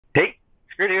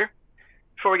Great here.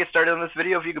 Before we get started on this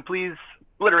video, if you could please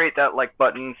obliterate that like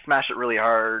button, smash it really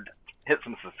hard, hit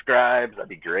some subscribes, that'd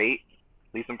be great.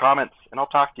 Leave some comments, and I'll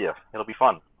talk to you. It'll be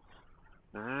fun.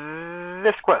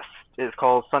 This quest is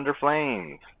called Thunder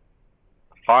Flames.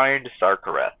 Find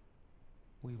Sarkareth.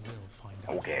 We will find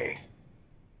out. Okay.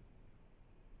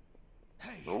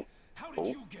 Hey, how did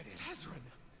you get it? Tezrin,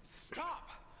 stop!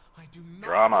 I do not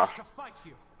Drama. wish to fight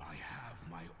you. I have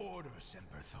my orders,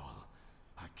 Emberthal.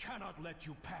 I cannot let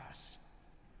you pass.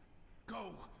 Go,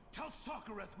 tell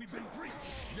Sarkareth we've been breached.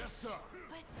 Yes, sir.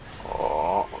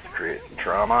 Oh, let's create some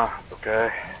trauma.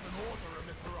 Okay. There's an order,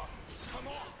 Emithra. Come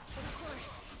on.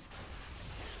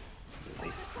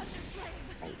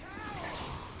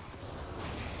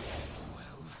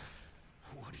 Well,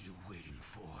 what are you waiting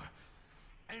for?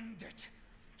 End it.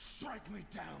 Strike me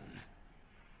down.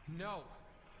 No.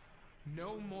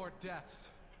 No more deaths.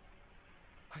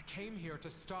 I came here to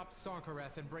stop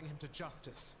Sarkareth and bring him to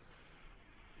justice.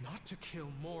 Not to kill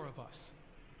more of us.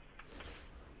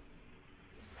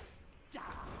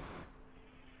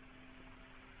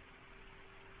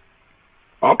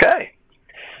 Okay.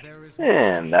 There is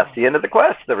And that's the end of the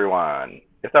quest, everyone.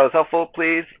 If that was helpful,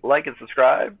 please like and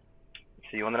subscribe.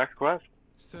 See you on the next quest.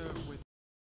 Serve with